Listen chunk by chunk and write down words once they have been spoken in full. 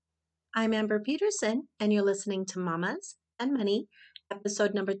I'm Amber Peterson, and you're listening to Mamas and Money,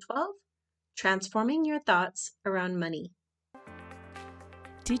 episode number 12, Transforming Your Thoughts Around Money.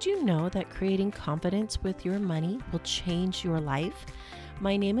 Did you know that creating confidence with your money will change your life?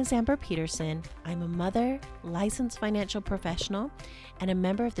 My name is Amber Peterson. I'm a mother, licensed financial professional, and a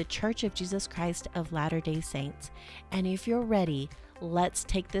member of the Church of Jesus Christ of Latter-day Saints. And if you're ready, let's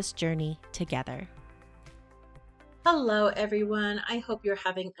take this journey together. Hello, everyone. I hope you're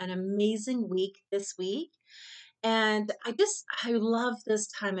having an amazing week this week. And I love this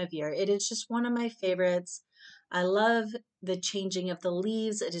time of year. It is just one of my favorites. I love the changing of the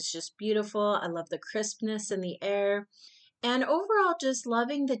leaves. It is just beautiful. I love the crispness in the air. And overall, just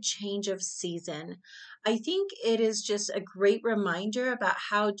loving the change of season. I think it is just a great reminder about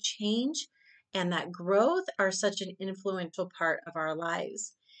how change and that growth are such an influential part of our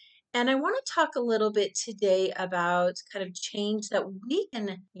lives. And I want to talk a little bit today about kind of change that we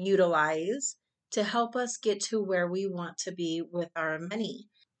can utilize to help us get to where we want to be with our money.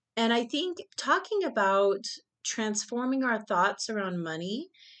 And I think talking about transforming our thoughts around money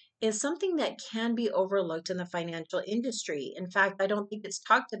is something that can be overlooked in the financial industry. In fact, I don't think it's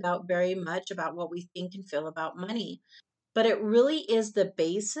talked about very much about what we think and feel about money. But it really is the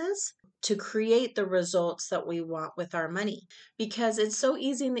basis to create the results that we want with our money. Because it's so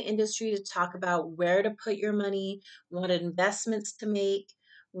easy in the industry to talk about where to put your money, what investments to make,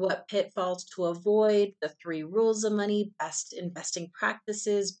 what pitfalls to avoid, the 3 rules of money, best investing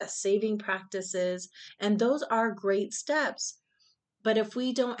practices, best saving practices. And those are great steps. But if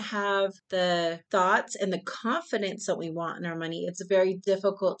we don't have the thoughts and the confidence that we want in our money, it's very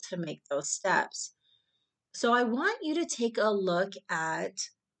difficult to make those steps. So I want you to take a look at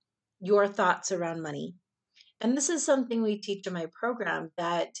your thoughts around money. And this is something we teach in my program,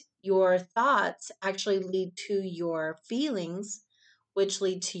 that your thoughts actually lead to your feelings, which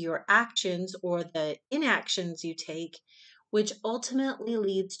lead to your actions or the inactions you take, which ultimately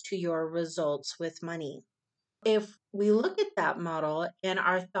leads to your results with money. If we look at that model and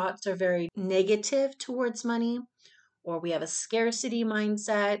our thoughts are very negative towards money, or we have a scarcity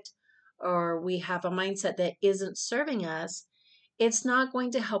mindset, or we have a mindset that isn't serving us, it's not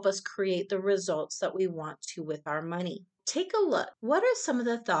going to help us create the results that we want to with our money. Take a look. What are some of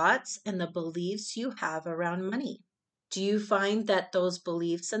the thoughts and the beliefs you have around money? Do you find that those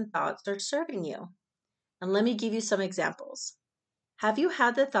beliefs and thoughts are serving you? And let me give you some examples. Have you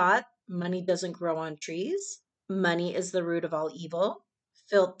had the thought, money doesn't grow on trees? Money is the root of all evil?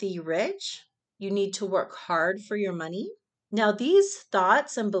 Filthy rich? You need to work hard for your money? Now, these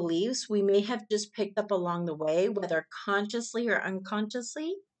thoughts and beliefs we may have just picked up along the way, whether consciously or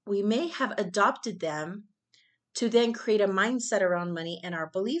unconsciously. We may have adopted them to then create a mindset around money and our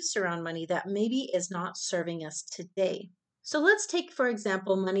beliefs around money that maybe is not serving us today. So let's take, for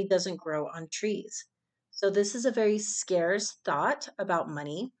example, money doesn't grow on trees. So this is a very scarce thought about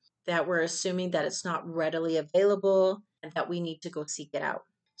money, that we're assuming that it's not readily available and that we need to go seek it out.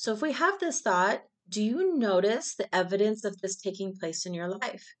 So if we have this thought, do you notice the evidence of this taking place in your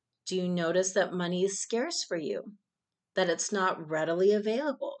life? Do you notice that money is scarce for you? That it's not readily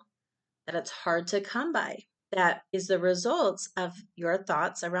available? That it's hard to come by? That is the results of your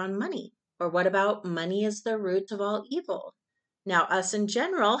thoughts around money. Or what about money is the root of all evil? Now, us in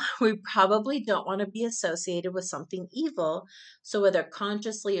general, we probably don't want to be associated with something evil. So whether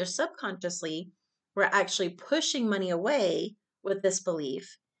consciously or subconsciously, we're actually pushing money away with this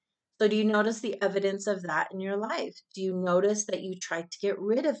belief. So do you notice the evidence of that in your life? Do you notice that you try to get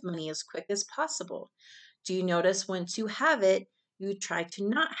rid of money as quick as possible? Do you notice once you have it, you try to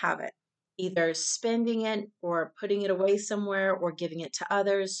not have it, either spending it or putting it away somewhere or giving it to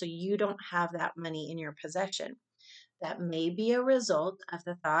others so you don't have that money in your possession? That may be a result of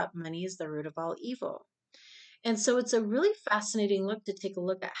the thought money is the root of all evil. And so it's a really fascinating look to take a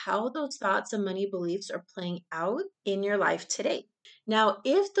look at how those thoughts and money beliefs are playing out in your life today. Now,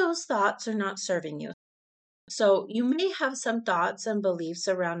 if those thoughts are not serving you, so you may have some thoughts and beliefs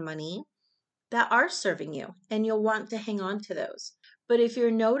around money that are serving you, and you'll want to hang on to those. But if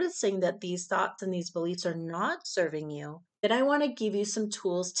you're noticing that these thoughts and these beliefs are not serving you, then I want to give you some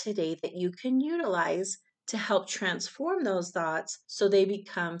tools today that you can utilize to help transform those thoughts so they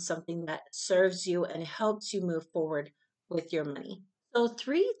become something that serves you and helps you move forward with your money. So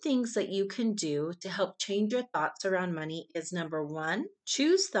 3 things that you can do to help change your thoughts around money is number 1,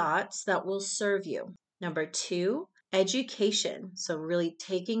 choose thoughts that will serve you. Number 2, education. So really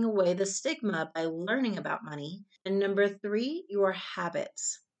taking away the stigma by learning about money. And number 3, your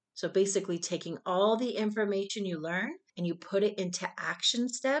habits. So basically taking all the information you learn and you put it into action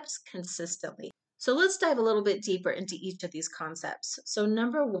steps consistently. So let's dive a little bit deeper into each of these concepts. So,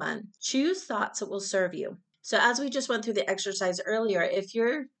 number one, choose thoughts that will serve you. So, as we just went through the exercise earlier, if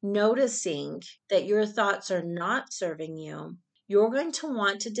you're noticing that your thoughts are not serving you, you're going to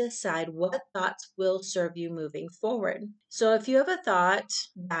want to decide what thoughts will serve you moving forward. So, if you have a thought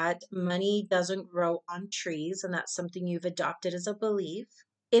that money doesn't grow on trees, and that's something you've adopted as a belief,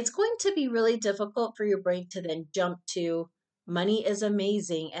 it's going to be really difficult for your brain to then jump to money is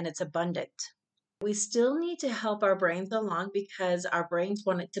amazing and it's abundant. We still need to help our brains along because our brains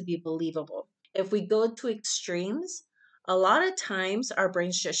want it to be believable. If we go to extremes, a lot of times our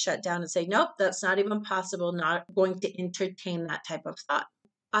brains just shut down and say, nope, that's not even possible, not going to entertain that type of thought.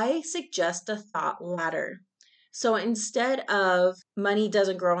 I suggest a thought ladder. So instead of money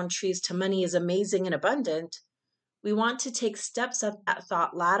doesn't grow on trees to money is amazing and abundant, we want to take steps up that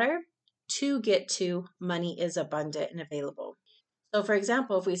thought ladder to get to money is abundant and available. So, for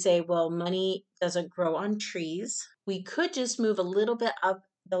example, if we say, well, money doesn't grow on trees, we could just move a little bit up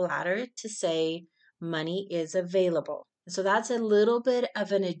the ladder to say, money is available. So, that's a little bit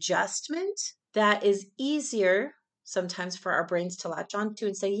of an adjustment that is easier sometimes for our brains to latch onto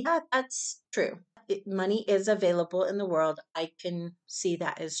and say, yeah, that's true. Money is available in the world. I can see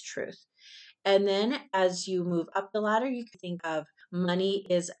that as truth. And then as you move up the ladder, you can think of money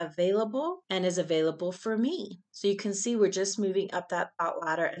is available and is available for me. So you can see we're just moving up that thought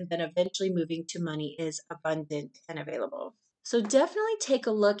ladder and then eventually moving to money is abundant and available. So definitely take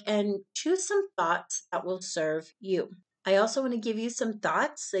a look and choose some thoughts that will serve you. I also want to give you some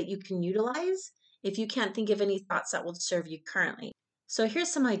thoughts that you can utilize if you can't think of any thoughts that will serve you currently. So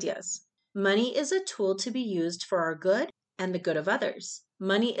here's some ideas. Money is a tool to be used for our good and the good of others.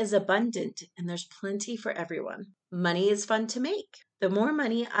 Money is abundant and there's plenty for everyone. Money is fun to make. The more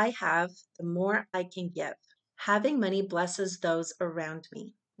money I have, the more I can give. Having money blesses those around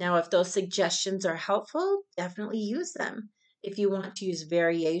me. Now, if those suggestions are helpful, definitely use them. If you want to use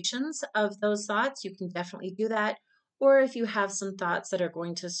variations of those thoughts, you can definitely do that. Or if you have some thoughts that are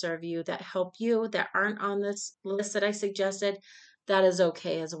going to serve you, that help you, that aren't on this list that I suggested, that is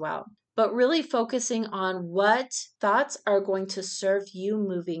okay as well. But really focusing on what thoughts are going to serve you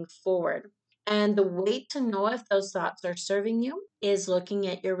moving forward. And the way to know if those thoughts are serving you is looking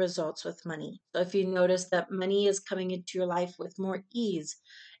at your results with money. So if you notice that money is coming into your life with more ease,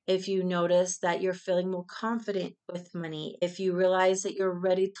 if you notice that you're feeling more confident with money, if you realize that you're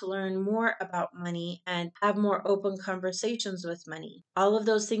ready to learn more about money and have more open conversations with money, all of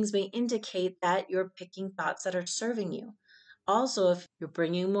those things may indicate that you're picking thoughts that are serving you. Also, if you're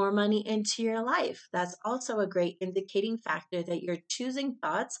bringing more money into your life, that's also a great indicating factor that you're choosing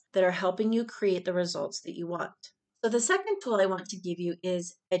thoughts that are helping you create the results that you want. So, the second tool I want to give you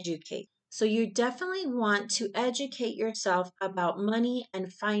is educate. So, you definitely want to educate yourself about money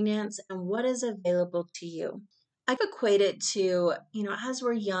and finance and what is available to you. I equate it to, as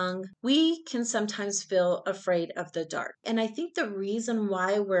we're young, we can sometimes feel afraid of the dark. And I think the reason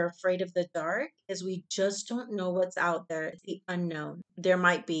why we're afraid of the dark is we just don't know what's out there, it's the unknown. There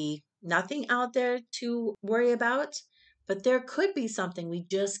might be nothing out there to worry about, but there could be something, we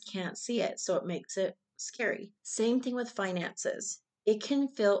just can't see it. So it makes it scary. Same thing with finances. It can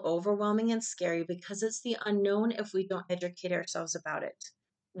feel overwhelming and scary because it's the unknown if we don't educate ourselves about it.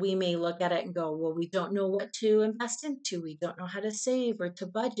 We may look at it and go, well, we don't know what to invest into. We don't know how to save or to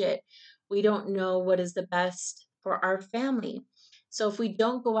budget. We don't know what is the best for our family. So if we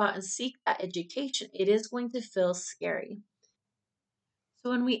don't go out and seek that education, it is going to feel scary. So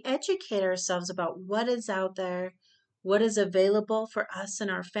when we educate ourselves about what is out there, what is available for us and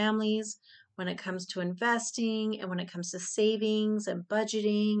our families when it comes to investing and when it comes to savings and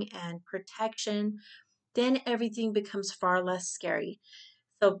budgeting and protection, then everything becomes far less scary.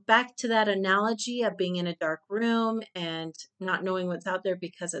 So back to that analogy of being in a dark room and not knowing what's out there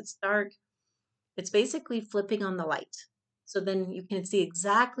because it's dark, it's basically flipping on the light. So then you can see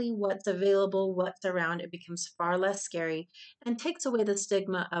exactly what's available, what's around. It becomes far less scary and takes away the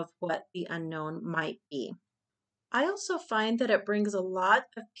stigma of what the unknown might be. I also find that it brings a lot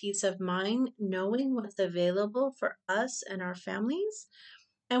of peace of mind knowing what's available for us and our families.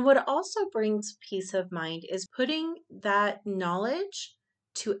 And what also brings peace of mind is putting that knowledge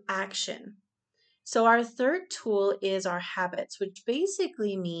to action. So, our third tool is our habits, which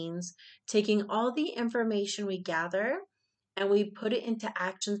basically means taking all the information we gather and we put it into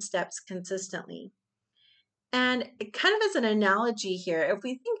action steps consistently. And kind of as an analogy here, if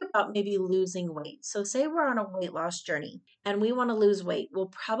we think about maybe losing weight, so say we're on a weight loss journey and we want to lose weight, we'll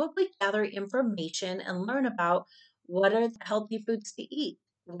probably gather information and learn about what are healthy foods to eat,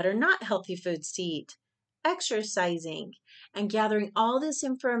 what are not healthy foods to eat. exercising, and gathering all this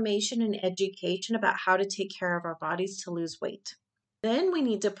information and education about how to take care of our bodies to lose weight. Then we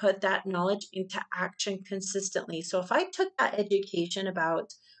need to put that knowledge into action consistently. So if I took that education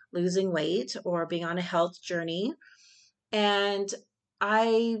about losing weight or being on a health journey and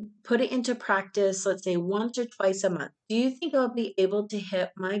I put it into practice, let's say once or twice a month, do you think I'll be able to hit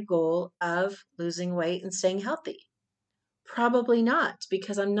my goal of losing weight and staying healthy? Probably not,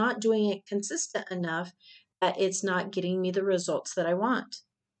 because I'm not doing it consistent enough that it's not getting me the results that I want.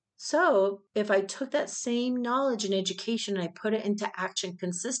 So, if I took that same knowledge and education and I put it into action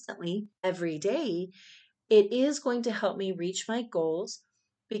consistently every day, it is going to help me reach my goals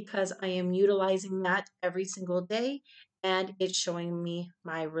because I am utilizing that every single day and it's showing me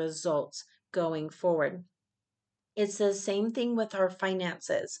my results going forward. It's the same thing with our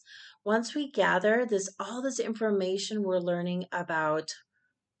finances. Once we gather all this information we're learning about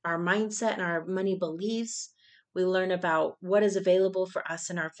our mindset and our money beliefs, we learn about what is available for us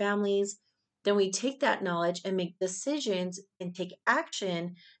and our families, then we take that knowledge and make decisions and take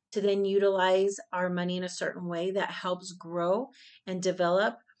action to then utilize our money in a certain way that helps grow and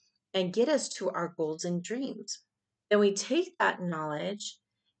develop and get us to our goals and dreams. Then we take that knowledge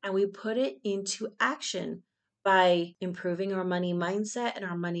and we put it into action by improving our money mindset and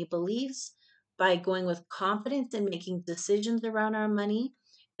our money beliefs, by going with confidence and making decisions around our money,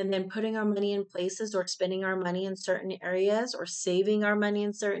 and then putting our money in places or spending our money in certain areas or saving our money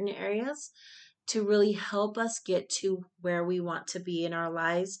in certain areas to really help us get to where we want to be in our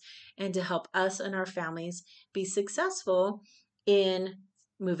lives and to help us and our families be successful in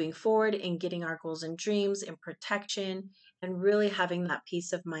moving forward and getting our goals and dreams and protection and really having that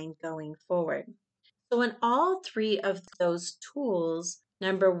peace of mind going forward. So, in all three of those tools,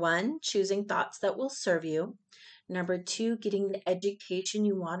 number one, choosing thoughts that will serve you. Number two, getting the education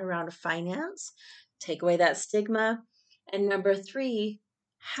you want around finance, take away that stigma. And number three,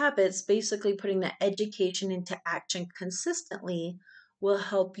 habits, basically putting the education into action consistently, will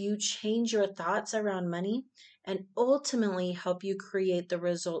help you change your thoughts around money and ultimately help you create the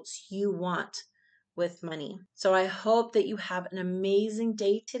results you want with money. So I hope that you have an amazing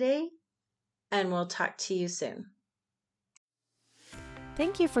day today, and we'll talk to you soon.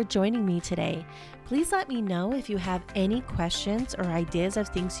 Thank you for joining me today. Please let me know if you have any questions or ideas of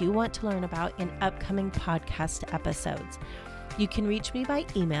things you want to learn about in upcoming podcast episodes. You can reach me by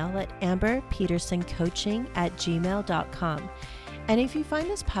email at amberpetersoncoaching@gmail.com. And if you find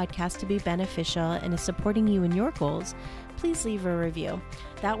this podcast to be beneficial and is supporting you in your goals, please leave a review.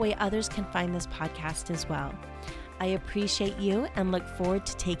 That way others can find this podcast as well. I appreciate you and look forward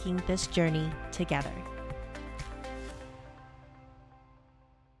to taking this journey together.